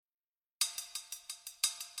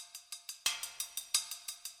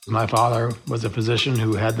My father was a physician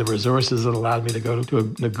who had the resources that allowed me to go to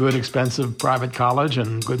a good, expensive private college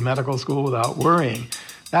and good medical school without worrying.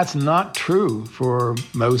 That's not true for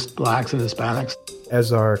most Blacks and Hispanics.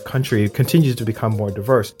 As our country continues to become more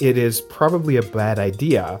diverse, it is probably a bad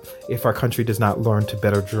idea if our country does not learn to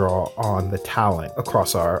better draw on the talent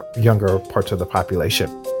across our younger parts of the population.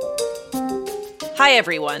 Hi,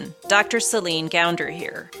 everyone. Dr. Celine Gounder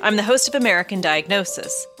here. I'm the host of American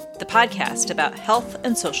Diagnosis, the podcast about health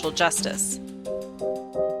and social justice.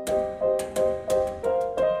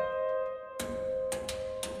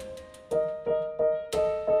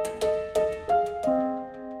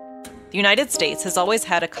 The United States has always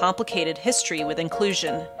had a complicated history with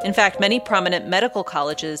inclusion. In fact, many prominent medical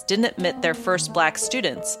colleges didn't admit their first Black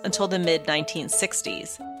students until the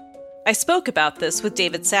mid-1960s. I spoke about this with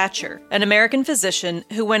David Satcher, an American physician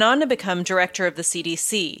who went on to become director of the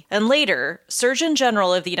CDC and later Surgeon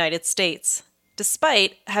General of the United States,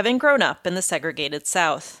 despite having grown up in the segregated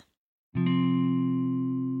South.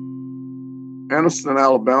 Anniston,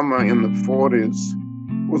 Alabama in the 40s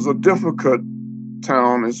was a difficult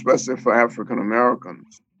town, especially for African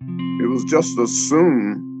Americans. It was just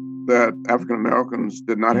assumed that African Americans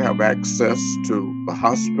did not have access to the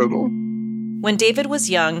hospital. When David was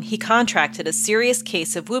young, he contracted a serious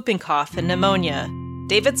case of whooping cough and pneumonia.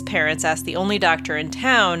 David's parents asked the only doctor in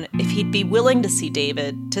town if he'd be willing to see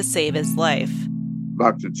David to save his life.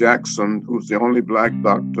 Dr. Jackson, who's the only Black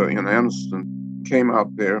doctor in Anniston, came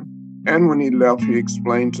out there. And when he left, he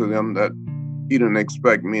explained to them that he didn't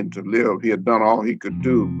expect me to live. He had done all he could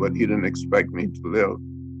do, but he didn't expect me to live.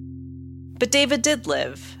 But David did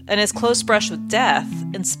live, and his close brush with death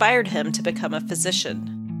inspired him to become a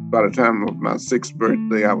physician. By the time of my 6th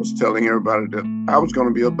birthday, I was telling everybody that I was going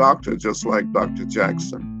to be a doctor just like Dr.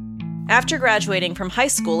 Jackson. After graduating from high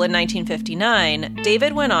school in 1959,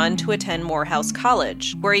 David went on to attend Morehouse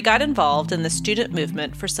College, where he got involved in the student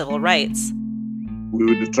movement for civil rights. We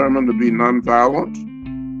were determined to be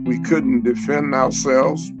nonviolent. We couldn't defend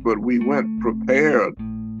ourselves, but we went prepared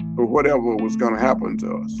for whatever was going to happen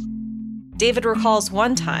to us. David recalls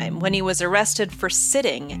one time when he was arrested for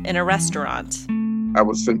sitting in a restaurant. I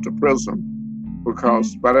was sent to prison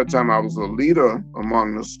because by that time I was a leader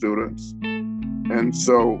among the students. And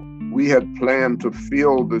so we had planned to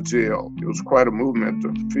fill the jail. It was quite a movement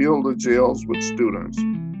to fill the jails with students.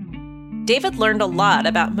 David learned a lot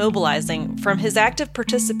about mobilizing from his active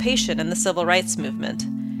participation in the civil rights movement.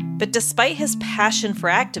 But despite his passion for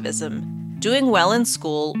activism, doing well in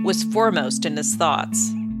school was foremost in his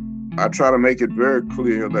thoughts. I try to make it very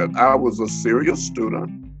clear that I was a serious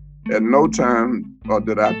student. At no time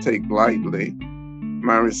did I take lightly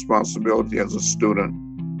my responsibility as a student.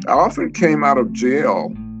 I often came out of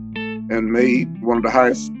jail and made one of the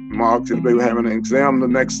highest marks if they were having an exam the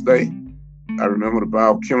next day. I remember the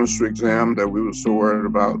biochemistry exam that we were so worried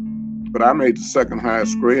about. But I made the second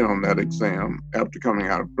highest grade on that exam after coming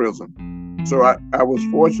out of prison. So I was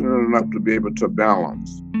fortunate enough to be able to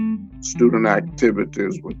balance student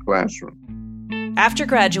activities with classroom. After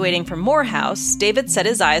graduating from Morehouse, David set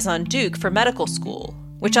his eyes on Duke for medical school,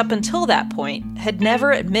 which up until that point had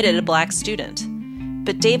never admitted a Black student.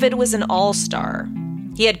 But David was an all-star.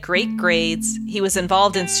 He had great grades, he was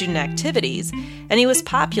involved in student activities, and he was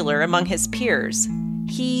popular among his peers.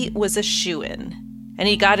 He was a shoo-in. And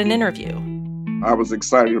he got an interview. I was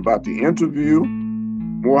excited about the interview.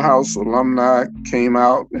 Morehouse alumni came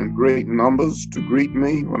out in great numbers to greet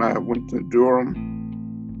me when I went to Durham.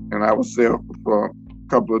 And I was there for a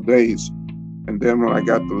couple of days. And then when I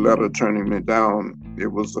got the letter turning me down, it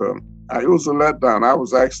was a letdown. I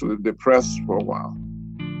was actually depressed for a while.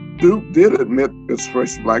 Duke did admit his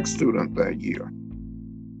first Black student that year.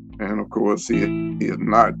 And of course, he had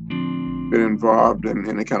not been involved in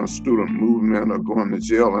any kind of student movement or going to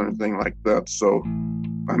jail or anything like that. So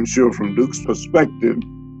I'm sure from Duke's perspective,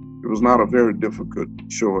 it was not a very difficult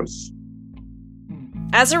choice.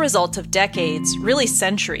 As a result of decades, really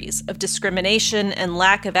centuries, of discrimination and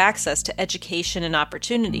lack of access to education and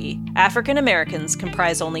opportunity, African Americans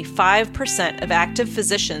comprise only 5% of active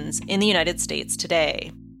physicians in the United States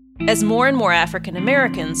today. As more and more African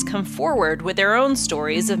Americans come forward with their own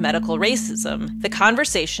stories of medical racism, the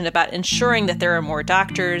conversation about ensuring that there are more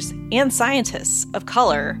doctors and scientists of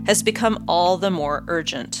color has become all the more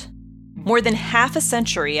urgent. More than half a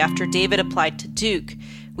century after David applied to Duke,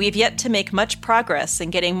 we have yet to make much progress in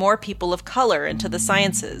getting more people of color into the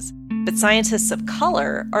sciences. But scientists of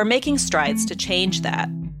color are making strides to change that.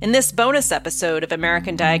 In this bonus episode of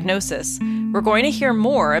American Diagnosis, we're going to hear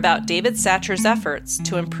more about David Satcher's efforts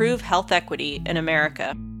to improve health equity in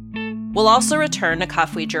America. We'll also return to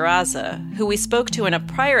Kafui Jiraza, who we spoke to in a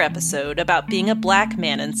prior episode about being a Black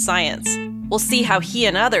man in science. We'll see how he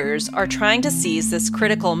and others are trying to seize this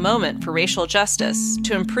critical moment for racial justice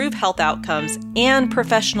to improve health outcomes and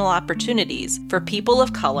professional opportunities for people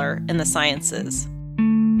of color in the sciences.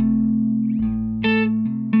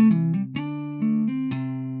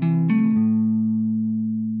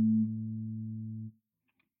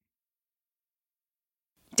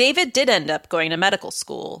 David did end up going to medical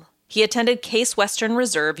school. He attended Case Western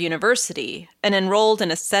Reserve University and enrolled in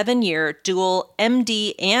a 7-year dual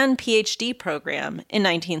MD and PhD program in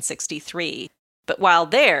 1963. But while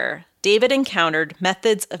there, David encountered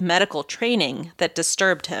methods of medical training that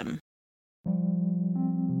disturbed him.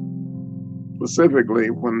 Specifically,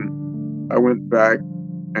 when I went back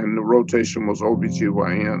and the rotation was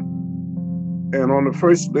OBGYN. And on the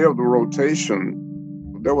first day of the rotation,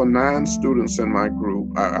 there were 9 students in my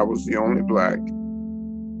group. I was the only Black.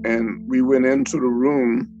 And we went into the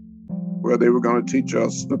room where they were going to teach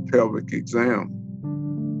us the pelvic exam.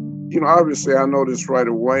 Obviously, I noticed right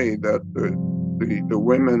away that the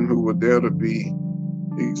women who were there to be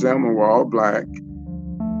examined were all Black.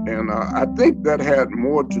 And I think that had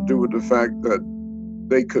more to do with the fact that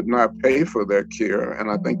they could not pay for their care. And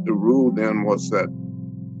I think the rule then was that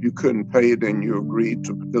you couldn't pay, then you agreed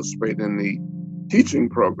to participate in the teaching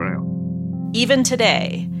program. Even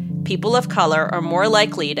today, people of color are more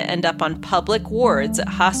likely to end up on public wards at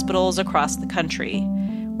hospitals across the country,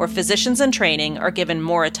 where physicians in training are given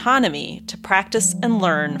more autonomy to practice and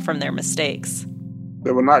learn from their mistakes.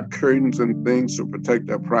 There were not curtains and things to protect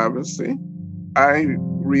their privacy. I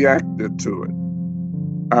reacted to it.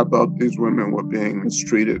 I thought these women were being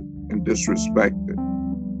mistreated and disrespected.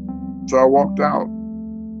 So I walked out.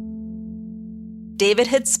 David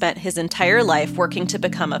had spent his entire life working to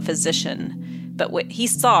become a physician, but what he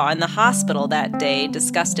saw in the hospital that day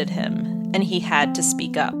disgusted him, and he had to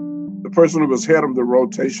speak up. The person who was head of the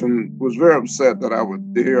rotation was very upset that I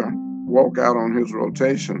would dare walk out on his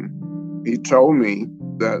rotation. He told me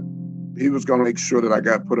that he was going to make sure that I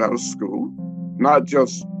got put out of school, not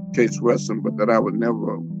just Case Western, but that I would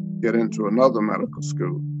never get into another medical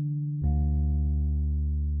school.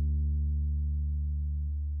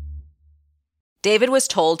 David was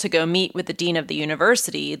told to go meet with the dean of the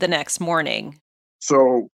university the next morning.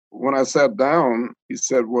 So when I sat down, he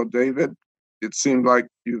said, "Well, David, it seemed like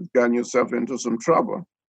you've gotten yourself into some trouble."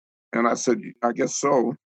 And I said, "I guess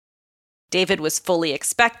so." David was fully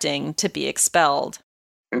expecting to be expelled.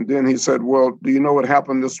 And then he said, "Well, do you know what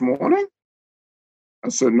happened this morning?" I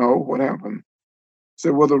said, "No, what happened?" He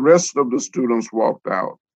said, "Well, the rest of the students walked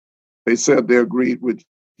out. They said they agreed with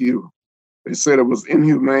you. They said it was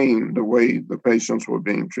inhumane the way the patients were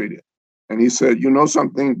being treated." And he said, "You know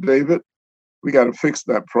something, David? We got to fix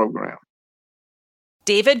that program."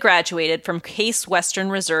 David graduated from Case Western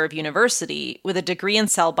Reserve University with a degree in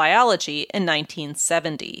cell biology in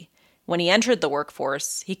 1970. When he entered the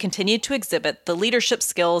workforce, he continued to exhibit the leadership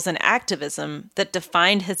skills and activism that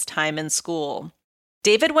defined his time in school.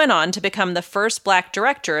 David went on to become the first Black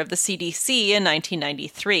director of the CDC in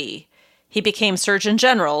 1993. He became Surgeon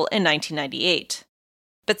General in 1998.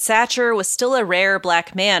 But Satcher was still a rare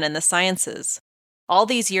Black man in the sciences. All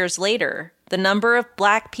these years later, the number of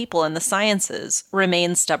Black people in the sciences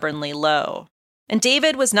remained stubbornly low. And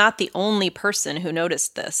David was not the only person who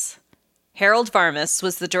noticed this. Harold Varmus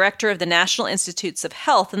was the director of the National Institutes of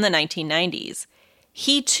Health in the 1990s.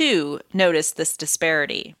 He, too, noticed this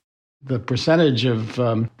disparity. The percentage of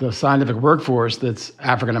the scientific workforce that's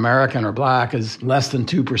African American or Black is less than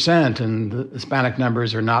 2%, and the Hispanic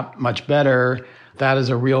numbers are not much better. That is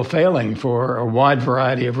a real failing for a wide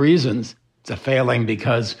variety of reasons. It's a failing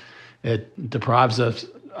because it deprives us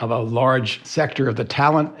of a large sector of the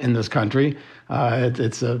talent in this country.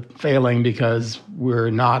 It's a failing because we're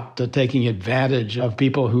not taking advantage of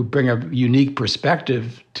people who bring a unique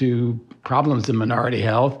perspective to problems in minority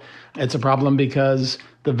health. It's a problem because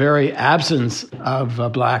the very absence of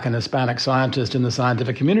Black and Hispanic scientists in the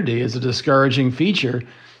scientific community is a discouraging feature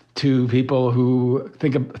to people who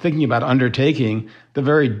thinking about undertaking the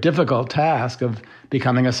very difficult task of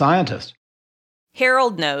becoming a scientist.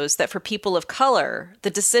 Harold knows that for people of color, the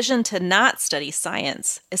decision to not study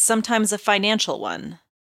science is sometimes a financial one.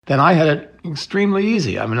 Then I had it extremely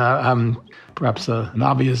easy. I mean, I'm perhaps an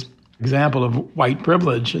obvious example of white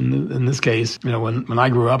privilege in this case. You know, when I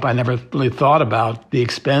grew up, I never really thought about the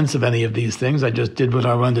expense of any of these things. I just did what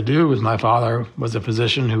I wanted to do. My father was a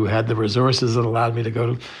physician who had the resources that allowed me to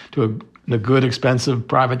go to a good, expensive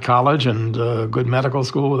private college and a good medical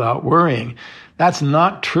school without worrying. That's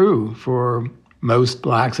not true for most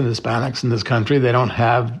Blacks and Hispanics in this country. They don't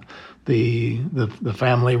have the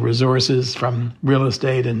family resources from real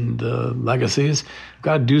estate and legacies. We've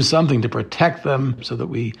got to do something to protect them so that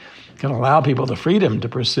we can allow people the freedom to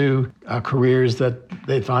pursue careers that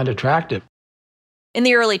they find attractive. In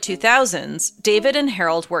the early 2000s, David and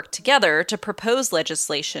Harold worked together to propose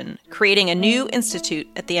legislation, creating a new institute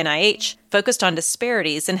at the NIH focused on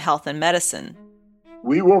disparities in health and medicine.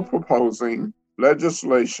 We were proposing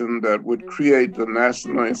legislation that would create the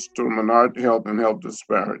National Institute of Minority Health and Health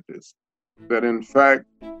Disparities. That in fact,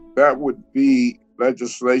 that would be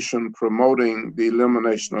legislation promoting the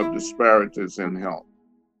elimination of disparities in health.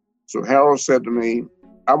 So Harold said to me,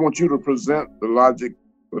 I want you to present the logic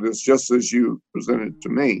for this just as you presented it to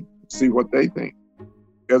me, see what they think.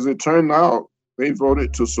 As it turned out, they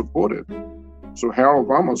voted to support it. So Harold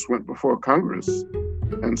Varmus went before Congress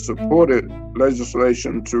and supported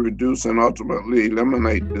legislation to reduce and ultimately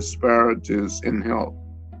eliminate disparities in health.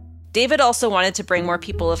 David also wanted to bring more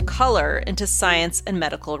people of color into science and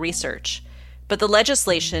medical research. But the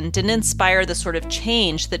legislation didn't inspire the sort of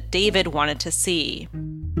change that David wanted to see.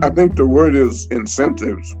 I think the word is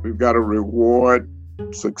incentives. We've got to reward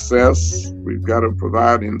success. We've got to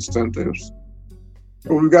provide incentives.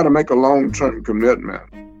 But we've got to make a long-term commitment.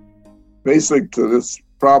 Basic to this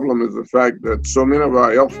problem is the fact that so many of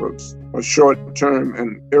our efforts are short-term,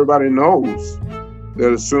 and everybody knows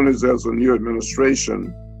that as soon as there's a new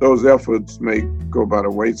administration, those efforts may go by the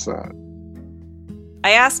wayside.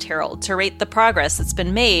 I asked Harold to rate the progress that's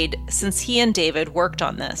been made since he and David worked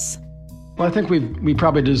on this. Well, I think we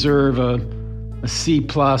probably deserve a C+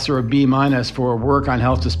 or a B- for work on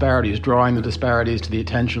health disparities, drawing the disparities to the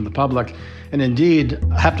attention of the public. And indeed,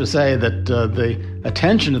 I have to say that the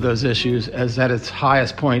attention to those issues is at its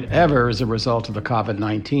highest point ever as a result of the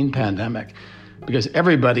COVID-19 pandemic, because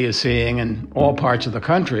everybody is seeing in all parts of the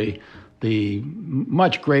country the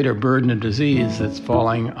much greater burden of disease that's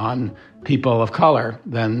falling on people of color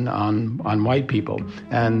than on white people.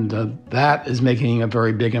 And that is making a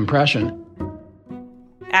very big impression.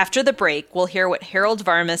 After the break, we'll hear what Harold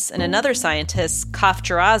Varmus and another scientist, Kaf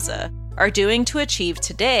Jaraza, are doing to achieve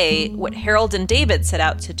today what Harold and David set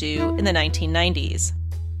out to do in the 1990s.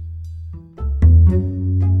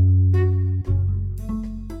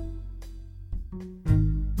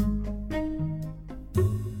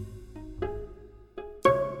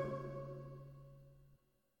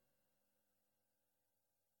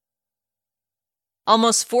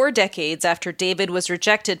 Almost 4 decades after David was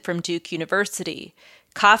rejected from Duke University,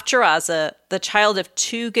 Kaf Jaraza, the child of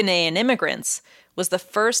 2 Ghanaian immigrants, was the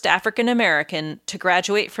first African American to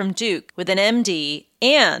graduate from Duke with an MD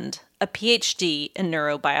and a PhD in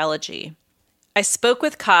neurobiology. I spoke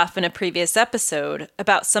with Kaf in a previous episode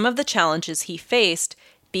about some of the challenges he faced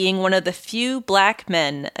being one of the few Black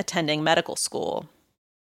men attending medical school.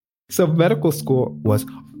 So medical school was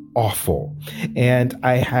awful. And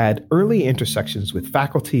I had early intersections with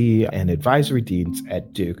faculty and advisory deans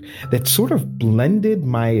at Duke that sort of blended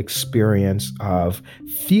my experience of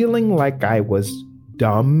feeling like I was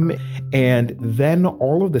dumb, and then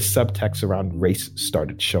all of the subtext around race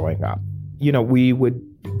started showing up. You know, we would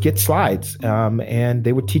get slides and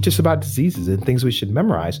they would teach us about diseases and things we should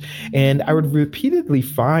memorize. And I would repeatedly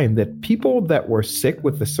find that people that were sick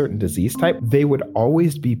with a certain disease type, they would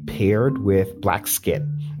always be paired with Black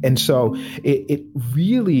skin. And so it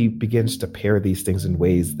really begins to pair these things in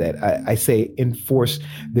ways that I say enforce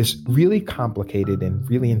this really complicated and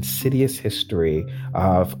really insidious history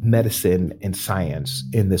of medicine and science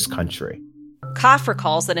in this country. Kaf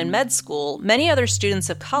recalls that in med school, many other students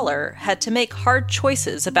of color had to make hard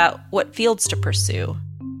choices about what fields to pursue.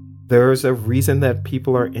 There's a reason that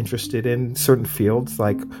people are interested in certain fields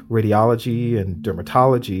like radiology and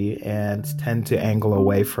dermatology and tend to angle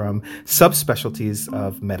away from subspecialties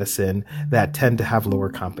of medicine that tend to have lower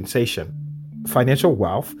compensation. Financial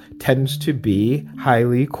wealth tends to be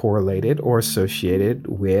highly correlated or associated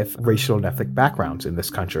with racial and ethnic backgrounds in this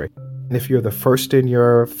country. If you're the first in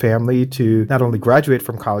your family to not only graduate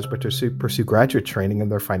from college, but to pursue graduate training,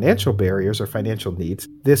 and their financial barriers or financial needs,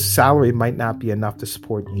 this salary might not be enough to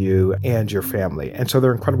support you and your family. And so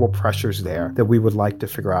there are incredible pressures there that we would like to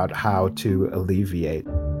figure out how to alleviate.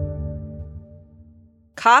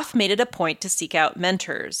 Kaf made it a point to seek out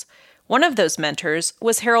mentors. One of those mentors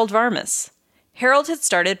was Harold Varmus. Harold had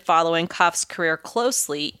started following Kaf's career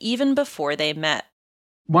closely even before they met.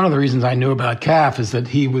 One of the reasons I knew about Kaf is that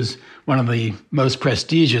he was one of the most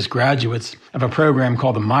prestigious graduates of a program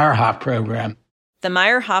called the Meyerhoff Program. The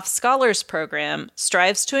Meyerhoff Scholars Program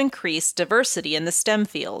strives to increase diversity in the STEM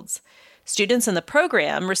fields. Students in the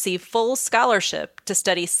program receive full scholarship to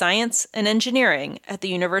study science and engineering at the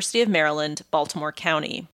University of Maryland, Baltimore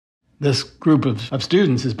County. This group of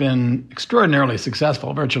students has been extraordinarily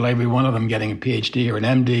successful, virtually every one of them getting a PhD or an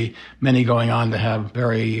MD, many going on to have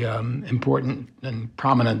very important and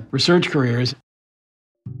prominent research careers.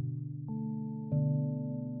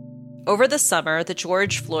 Over the summer, the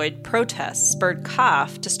George Floyd protests spurred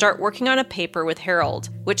Koff to start working on a paper with Harold,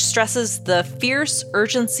 which stresses the fierce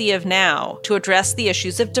urgency of now to address the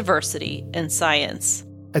issues of diversity in science.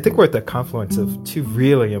 I think we're at the confluence of two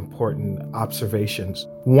really important observations.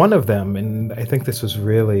 One of them, and I think this was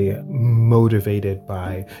really motivated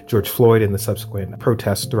by George Floyd and the subsequent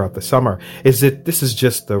protests throughout the summer, is that this is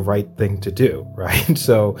just the right thing to do, right?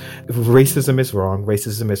 So if racism is wrong,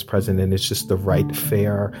 racism is present, and it's just the right,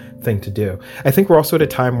 fair thing to do. I think we're also at a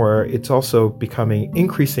time where it's also becoming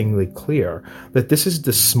increasingly clear that this is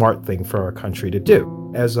the smart thing for our country to do.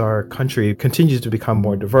 As our country continues to become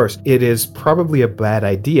more diverse, it is probably a bad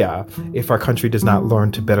idea if our country does not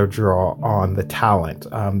learn to better draw on the talent,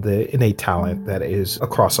 the innate talent that is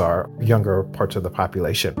across our younger parts of the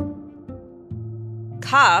population.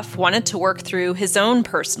 Koff wanted to work through his own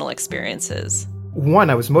personal experiences. One,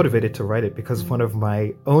 I was motivated to write it because one of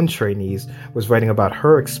my own trainees was writing about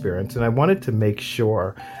her experience, and I wanted to make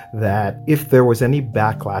sure that if there was any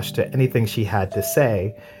backlash to anything she had to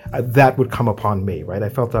say, that would come upon me, right? I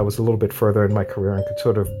felt I was a little bit further in my career and could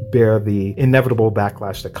sort of bear the inevitable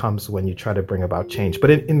backlash that comes when you try to bring about change. But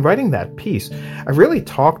in writing that piece, I really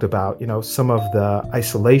talked about, some of the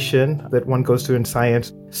isolation that one goes through in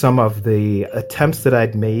science, some of the attempts that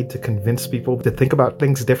I'd made to convince people to think about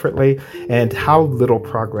things differently, and how little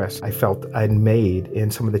progress I felt I'd made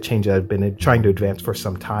in some of the change I'd been trying to advance for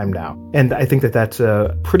some time now. And I think that that's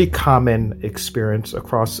a pretty common experience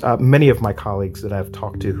across many of my colleagues that I've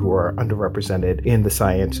talked to who are underrepresented in the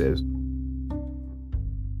sciences.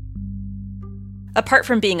 Apart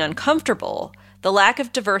from being uncomfortable, the lack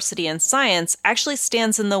of diversity in science actually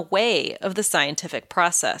stands in the way of the scientific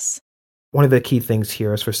process. One of the key things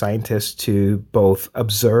here is for scientists to both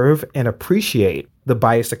observe and appreciate the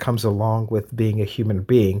bias that comes along with being a human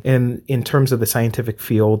being. And in terms of the scientific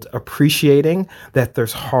field, appreciating that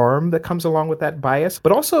there's harm that comes along with that bias,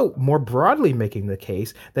 but also more broadly making the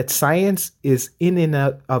case that science is in and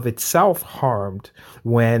of itself harmed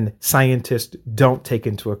when scientists don't take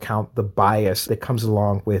into account the bias that comes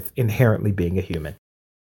along with inherently being a human.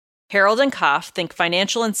 Harold and Koff think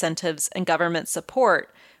financial incentives and government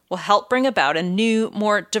support will help bring about a new,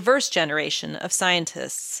 more diverse generation of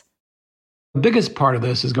scientists. The biggest part of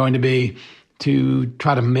this is going to be to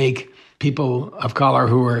try to make people of color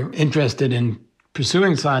who are interested in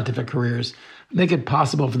pursuing scientific careers, make it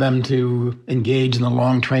possible for them to engage in the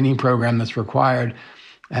long training program that's required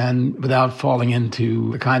and without falling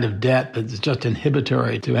into the kind of debt that's just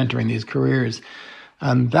inhibitory to entering these careers.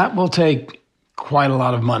 And that will take quite a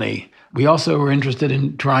lot of money. We also are interested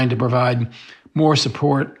in trying to provide more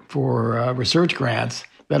support for research grants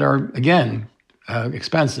that are, again,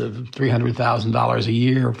 expensive, $300,000 a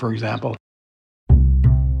year, for example.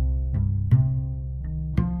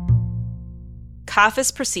 Koff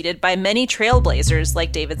is preceded by many trailblazers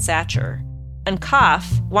like David Satcher, and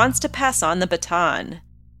Koff wants to pass on the baton.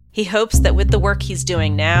 He hopes that with the work he's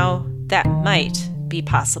doing now, that might be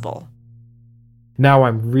possible. Now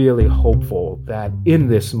I'm really hopeful that in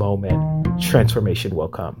this moment, transformation will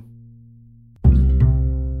come.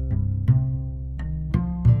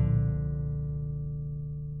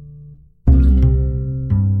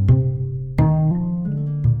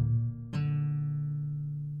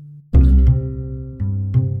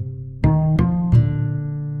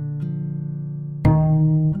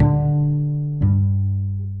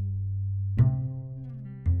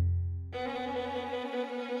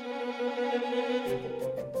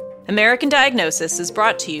 American Diagnosis is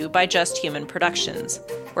brought to you by Just Human Productions.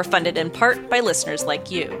 We're funded in part by listeners like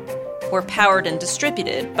you. We're powered and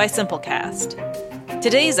distributed by Simplecast.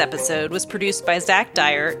 Today's episode was produced by Zach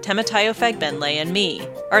Dyer, Temitayo Fagbenle, and me.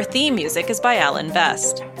 Our theme music is by Alan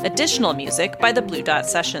Vest. Additional music by the Blue Dot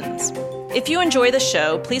Sessions. If you enjoy the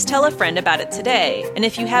show, please tell a friend about it today. And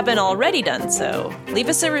if you haven't already done so, leave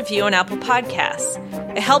us a review on Apple Podcasts.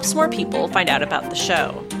 It helps more people find out about the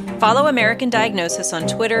show. Follow American Diagnosis on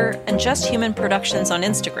Twitter and Just Human Productions on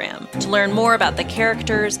Instagram to learn more about the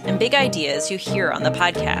characters and big ideas you hear on the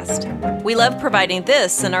podcast. We love providing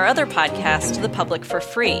this and our other podcasts to the public for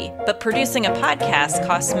free, but producing a podcast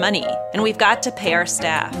costs money, and we've got to pay our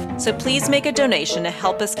staff. So please make a donation to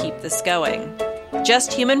help us keep this going.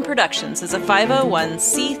 Just Human Productions is a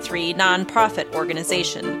 501c3 nonprofit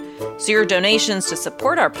organization, so your donations to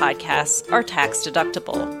support our podcasts are tax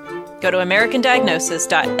deductible. Go to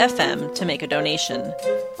AmericanDiagnosis.fm to make a donation.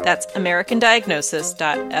 That's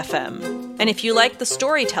AmericanDiagnosis.fm. And if you like the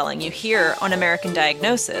storytelling you hear on American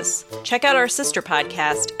Diagnosis, check out our sister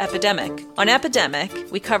podcast, Epidemic. On Epidemic,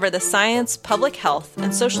 we cover the science, public health,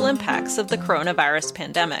 and social impacts of the coronavirus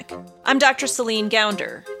pandemic. I'm Dr. Celine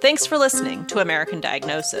Gounder. Thanks for listening to American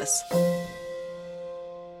Diagnosis.